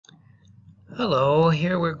Hello,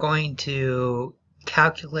 here we're going to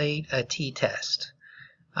calculate a t-test.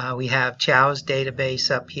 We have Chow's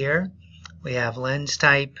database up here. We have lens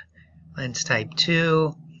type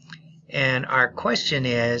 2, and our question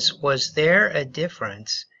is, was there a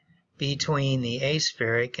difference between the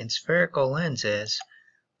aspheric and spherical lenses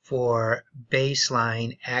for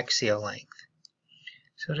baseline axial length?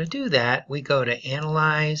 So to do that, we go to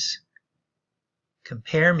Analyze,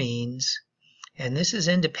 Compare Means, and this is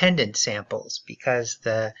independent samples because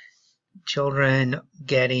the children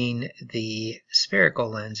getting the spherical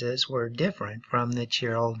lenses were different from the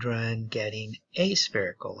children getting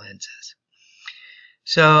aspherical lenses.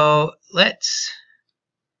 So let's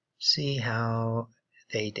see how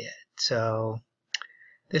they did. So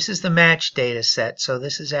this is the matched data set. So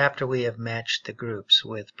this is after we have matched the groups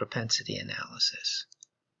with propensity analysis.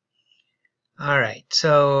 All right,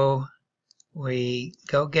 so we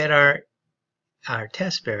go get our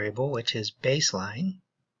test variable, which is baseline.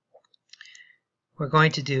 We're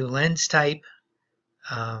going to do lens type,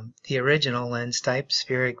 the original lens type,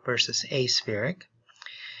 spheric versus aspheric.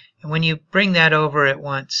 And when you bring that over, it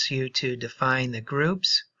wants you to define the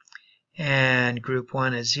groups. And group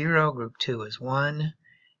 1 is 0, group 2 is 1.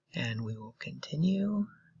 And we will continue.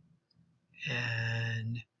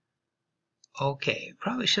 And okay,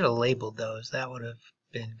 probably should have labeled those. That would have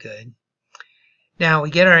been good. Now we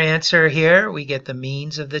get our answer here. We get the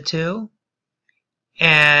means of the two.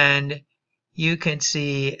 And you can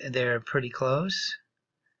see they're pretty close.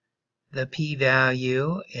 The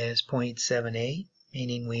p-value is 0.78,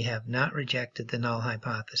 meaning we have not rejected the null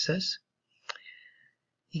hypothesis.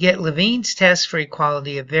 You get Levine's test for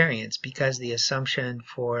equality of variance because the assumption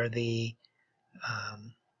for the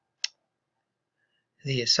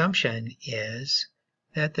assumption is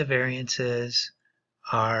that the variances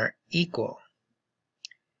are equal.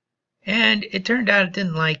 And it turned out it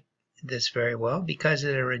didn't like this very well because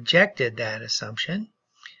it rejected that assumption.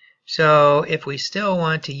 So if we still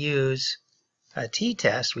want to use a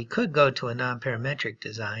t-test, we could go to a nonparametric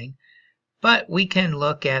design, but we can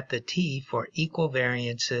look at the t for equal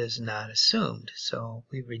variances not assumed. So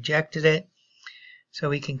we rejected it. So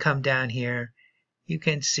we can come down here. You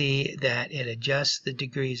can see that it adjusts the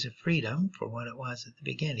degrees of freedom for what it was at the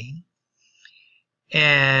beginning.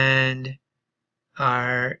 And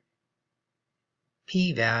our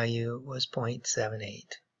p-value was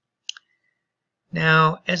 0.78.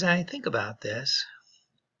 Now, as I think about this,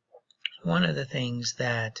 one of the things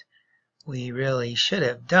that we really should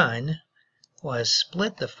have done was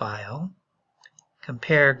split the file,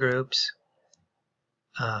 compare groups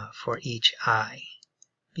for each I.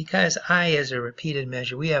 Because I is a repeated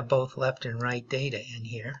measure, we have both left and right data in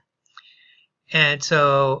here. And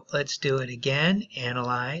so let's do it again.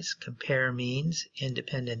 Analyze, compare means,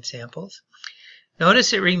 independent samples.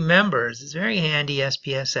 Notice it remembers, it's very handy,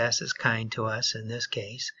 SPSS is kind to us in this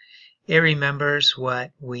case. It remembers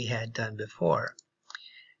what we had done before.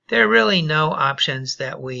 There are really no options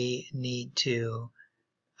that we need to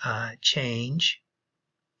change.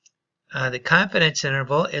 The confidence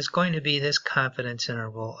interval is going to be this confidence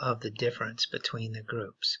interval of the difference between the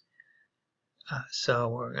groups. So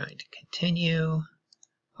we're going to continue.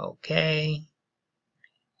 Okay.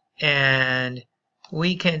 And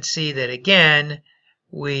we can see that again,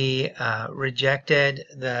 we rejected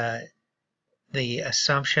the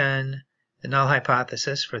assumption, the null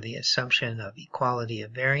hypothesis for the assumption of equality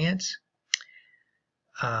of variance.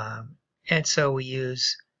 And so we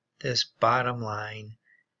use this bottom line,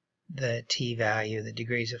 the t-value, the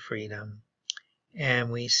degrees of freedom, and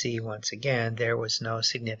we see once again there was no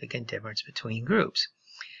significant difference between groups.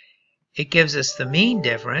 It gives us the mean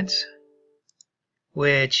difference,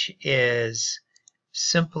 which is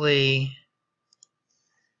simply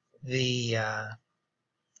the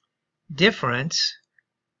difference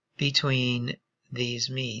between these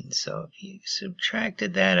means. So if you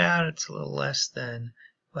subtracted that out, it's a little less than,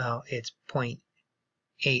 well, it's 0.805.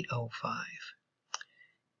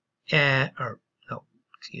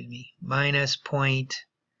 Minus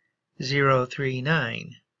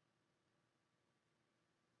 0.039.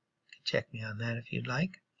 Check me on that if you'd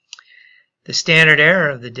like. The standard error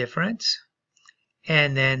of the difference,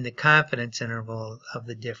 and then the confidence interval of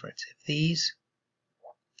the difference. If these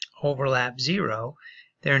overlap 0,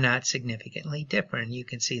 they're not significantly different. You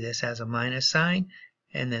can see this has a minus sign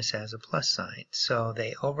and this has a plus sign. So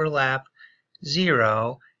they overlap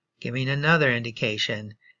 0, giving another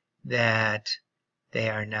indication that they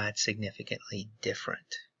are not significantly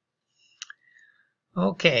different.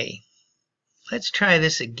 Okay, let's try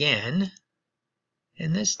this again.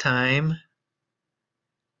 And this time,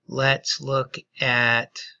 let's look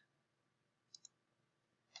at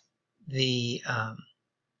the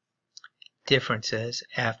differences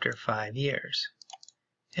after 5 years.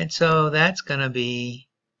 And so that's going to be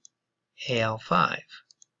AL5.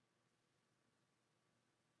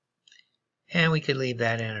 And we could leave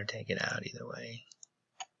that in or take it out either way.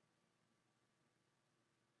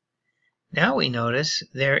 Now we notice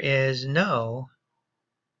there is no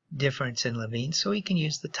difference in Levine, so we can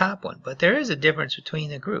use the top one. But there is a difference between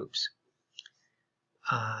the groups.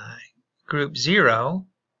 Group 0,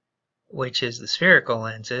 which is the spherical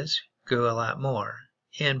lenses, grew a lot more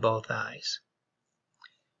in both eyes.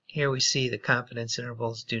 Here we see the confidence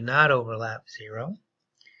intervals do not overlap 0.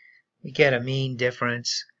 We get a mean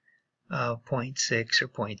difference of 0.6 or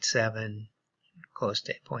 0.7, close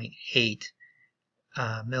to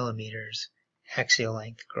 0.8 millimeters axial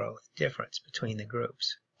length growth difference between the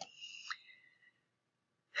groups.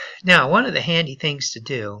 Now, one of the handy things to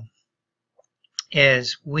do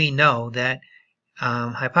is we know that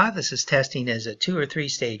hypothesis testing is a 2 or 3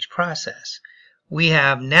 stage process. We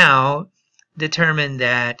have now determined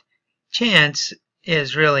that chance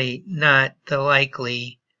is really not the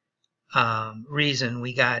likely reason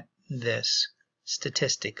we got this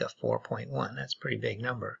statistic of 4.1. That's a pretty big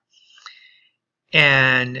number.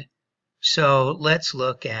 And so let's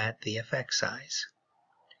look at the effect size.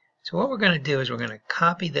 So what we're going to do is we're going to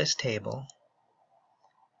copy this table.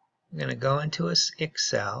 We're going to go into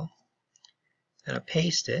Excel, going to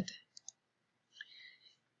paste it,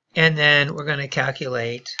 and then we're going to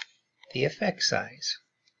calculate the effect size.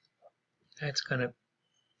 That's going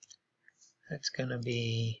to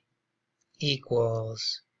be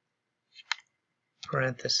equals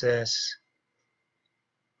parenthesis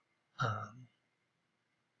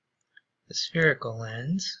the spherical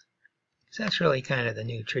lens, so that's really kind of the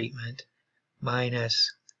new treatment,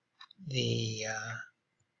 minus the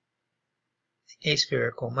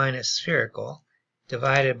aspherical minus spherical,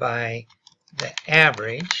 divided by the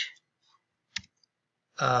average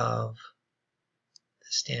of the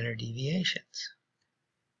standard deviations.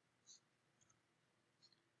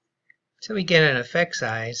 So we get an effect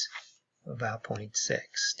size of about 0.6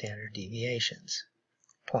 standard deviations,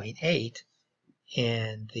 0.8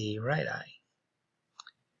 in the right eye.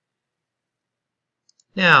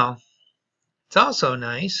 Now, it's also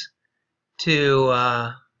nice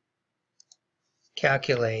to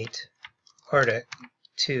calculate or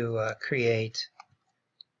to create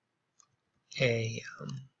a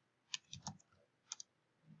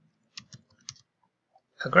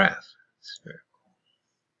graph.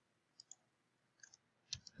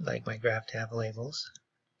 I'd like my graph to have labels.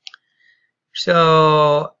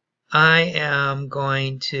 So I am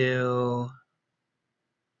going to,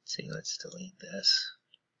 let's delete this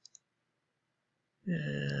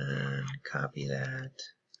and copy that.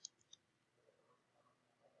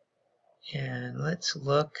 And let's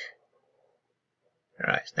look.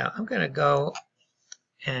 All right, now I'm going to go,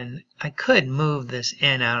 and I could move this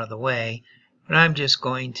N out of the way, but I'm just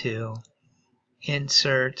going to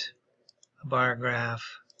insert a bar graph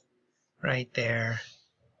right there.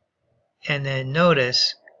 And then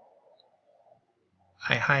notice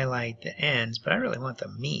I highlight the ends, but I really want the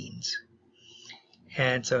means.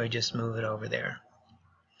 And so I just move it over there.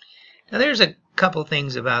 Now there's a couple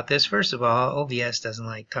things about this. First of all, OBS doesn't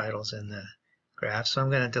like titles in the graph, so I'm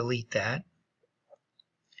going to delete that.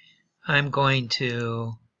 I'm going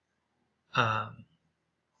to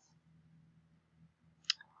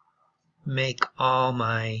make all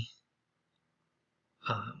my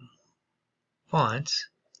fonts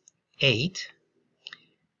 8,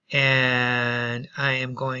 and I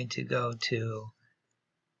am going to go to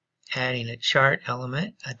adding a chart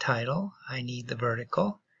element, a title. I need the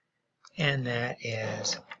vertical, and that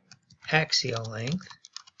is axial length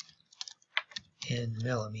in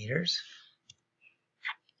millimeters,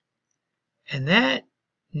 and that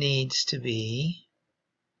needs to be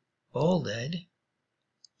bolded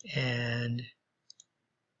and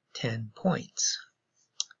 10 points.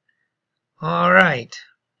 All right,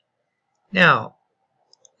 now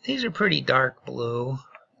these are pretty dark blue.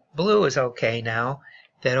 Blue is okay now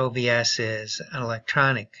that OBS is an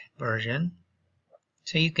electronic version,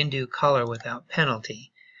 so you can do color without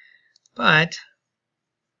penalty. But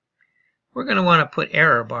we're going to want to put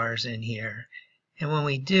error bars in here, and when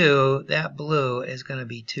we do, that blue is going to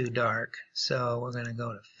be too dark. So we're going to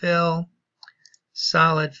go to Fill,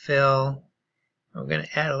 Solid Fill. We're going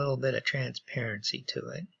to add a little bit of transparency to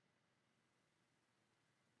it.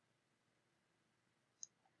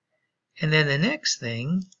 And then the next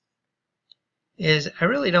thing is I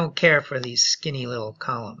really don't care for these skinny little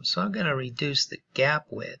columns, so I'm going to reduce the gap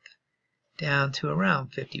width down to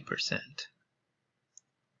around 50%.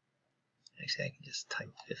 Actually, I can just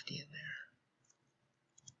type 50 in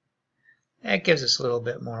there. That gives us a little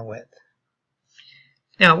bit more width.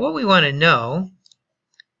 Now, what we want to know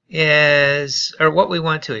is, or what we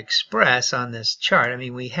want to express on this chart, I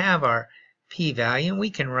mean, we have our p-value, and we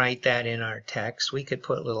can write that in our text. We could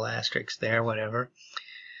put little asterisks there, whatever.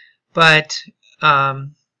 But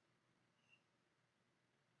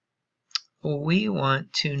we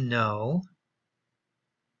want to know,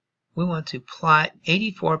 we want to plot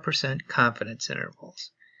 84% confidence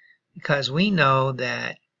intervals, because we know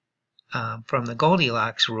that from the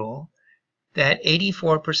Goldilocks rule that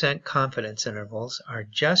 84% confidence intervals are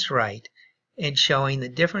just right in showing the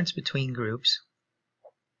difference between groups,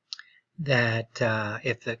 that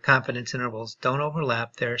if the confidence intervals don't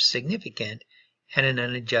overlap, they're significant at an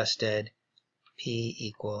unadjusted p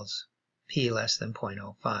equals p less than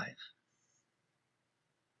 0.05.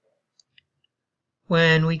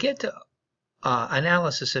 When we get to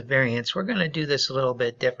analysis of variance, we're going to do this a little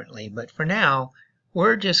bit differently, but for now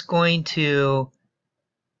we're just going to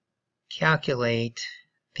calculate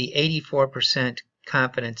the 84%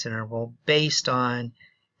 confidence interval based on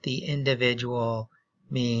the individual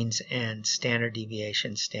means and standard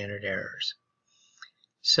deviation, standard errors.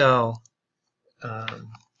 So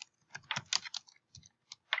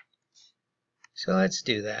let's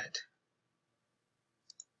do that.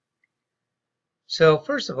 So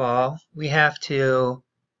first of all, we have to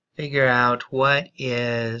figure out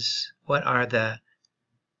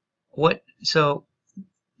so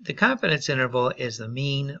the confidence interval is the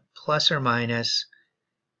mean plus or minus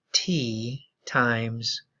t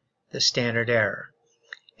times the standard error.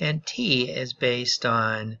 And t is based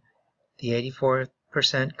on the 84%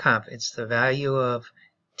 confidence. It's the value of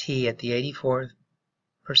t at the 84th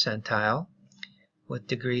percentile with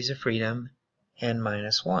degrees of freedom n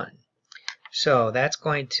minus 1. So that's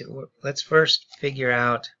going to, let's first figure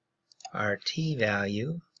out our t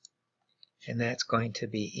value, and that's going to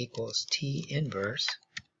be equals t inverse.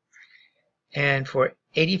 And for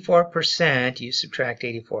 84%, you subtract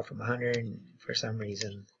 84 from 100, and for some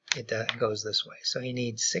reason it goes this way. So you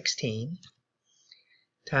need 16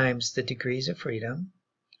 times the degrees of freedom,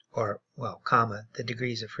 or, well, comma, the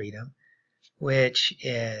degrees of freedom, which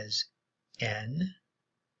is n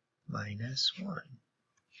minus 1.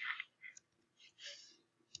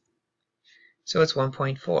 So it's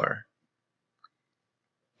 1.4.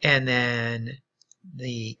 And then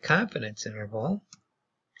the confidence interval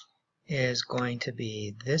is going to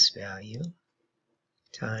be this value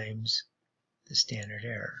times the standard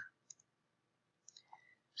error.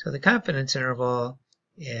 So the confidence interval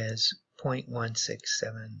is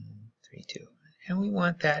 0.16732, and we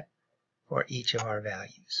want that for each of our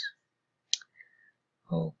values.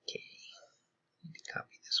 Okay, need to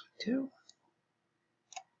copy this one too.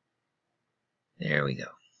 There we go.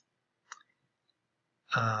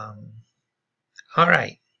 All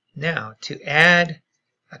right, now to add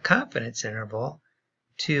a confidence interval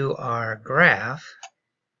to our graph,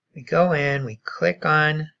 we go in, we click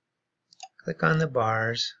on the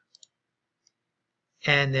bars,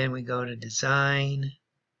 and then we go to Design,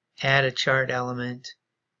 Add a Chart Element,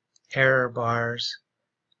 Error Bars,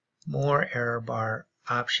 More Error Bar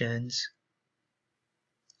Options.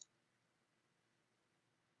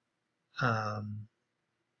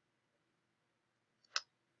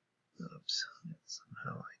 Oops,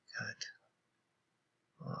 somehow I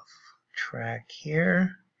got off track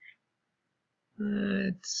here.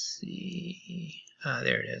 Let's see.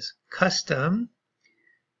 There it is. Custom.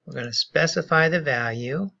 We're going to specify the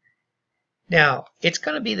value. Now, it's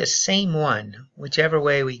going to be the same one, whichever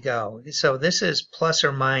way we go. So this is plus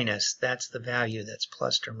or minus. That's the value that's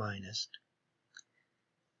plus or minus.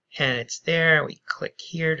 And it's there. We click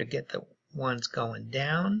here to get the ones going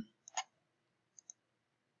down.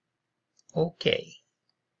 Okay.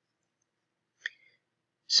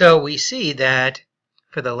 So we see that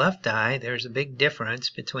for the left eye, there's a big difference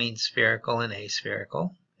between spherical and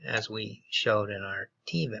aspherical, as we showed in our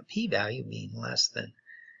p-value being less than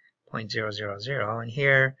 0.000. And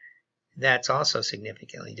here, that's also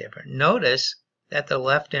significantly different. Notice that the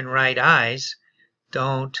left and right eyes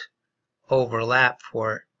don't overlap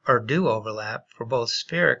or do overlap for both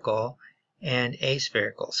spherical and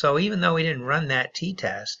aspherical. So even though we didn't run that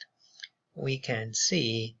t-test, we can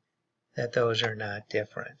see that those are not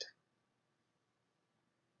different.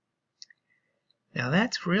 Now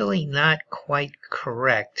that's really not quite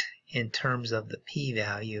correct in terms of the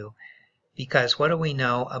p-value, because what do we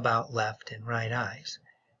know about left and right eyes?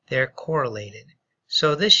 They're correlated.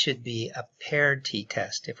 So this should be a paired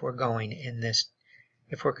t-test if we're going in this,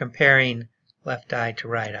 if we're comparing left eye to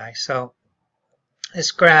right eye. So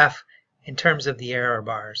this graph in terms of the error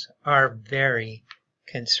bars, are very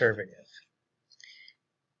conservative.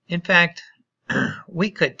 In fact,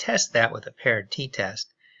 we could test that with a paired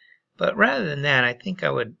t-test, but rather than that, I think I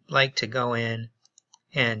would like to go in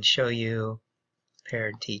and show you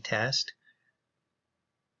paired t-test,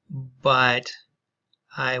 but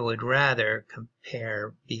I would rather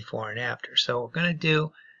compare before and after. So we're going to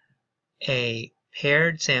do a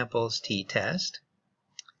paired samples t-test,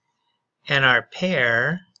 and our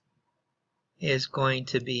pair is going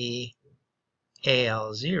to be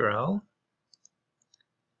AL0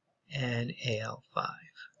 and AL5.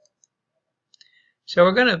 So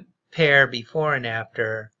we're going to pair before and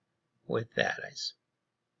after with that.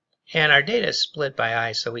 And our data is split by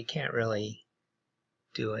eye, so we can't really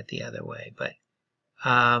do it the other way. But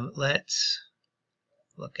let's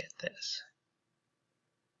look at this.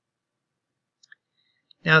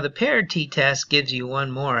 Now the paired t-test gives you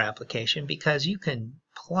one more application because you can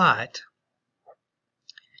plot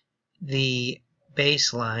the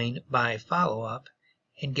baseline by follow-up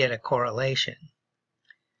and get a correlation.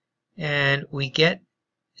 And we get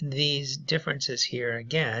these differences here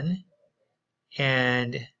again,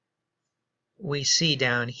 and we see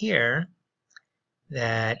down here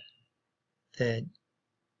that the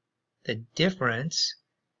difference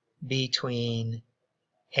between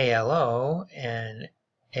ALO and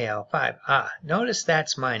AL5. Notice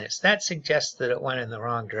that's minus. That suggests that it went in the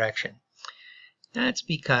wrong direction. That's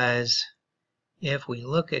because if we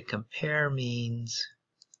look at compare means,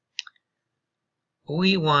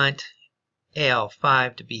 we want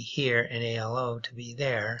AL5 to be here and ALO to be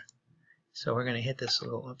there. So we're going to hit this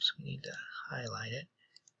little, oops, we need to highlight it.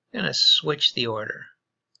 We're going to switch the order.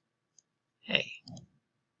 Hey,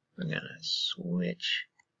 we're going to switch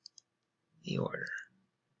the order.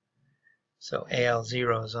 So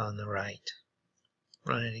AL0 is on the right.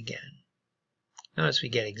 Run it again. Notice we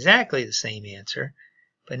get exactly the same answer,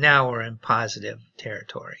 but now we're in positive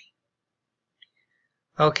territory.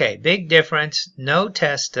 Okay, big difference. No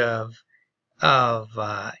test of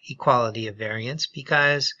equality of variance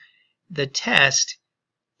because the test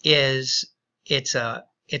is it's a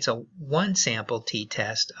one sample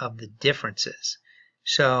t-test of the differences.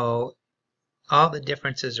 So all the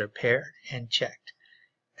differences are paired and checked.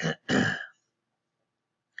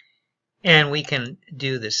 And we can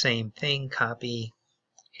do the same thing, copy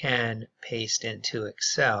and paste into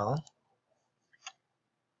Excel,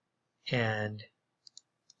 and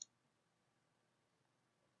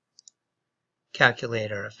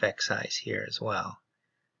calculate our effect size here as well.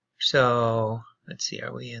 So let's see,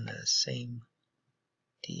 are we in the same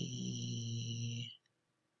standard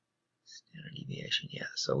deviation? Yeah,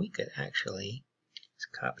 so we could actually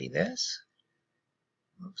just copy this.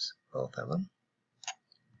 Oops, both of them.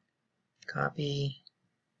 Copy.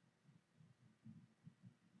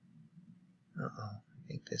 I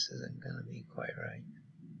think this isn't going to be quite right.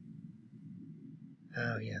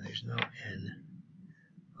 Oh yeah, there's no N.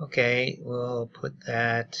 Okay, we'll put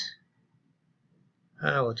that,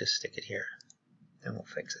 we'll just stick it here, then we'll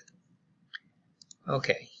fix it.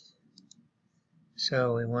 Okay,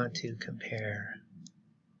 so we want to compare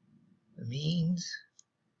the means,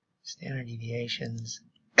 standard deviations,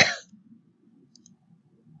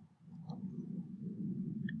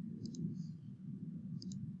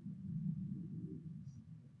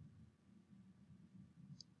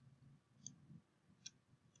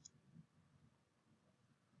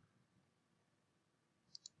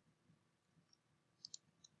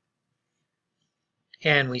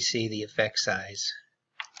 and we see the effect size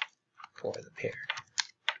for the paired.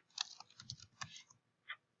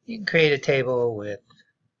 You can create a table with,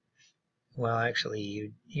 well,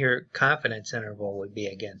 actually, your confidence interval would be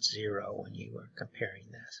against 0 when you are comparing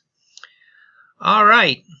this. All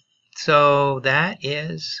right, so that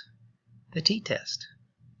is the t-test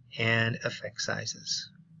and effect sizes.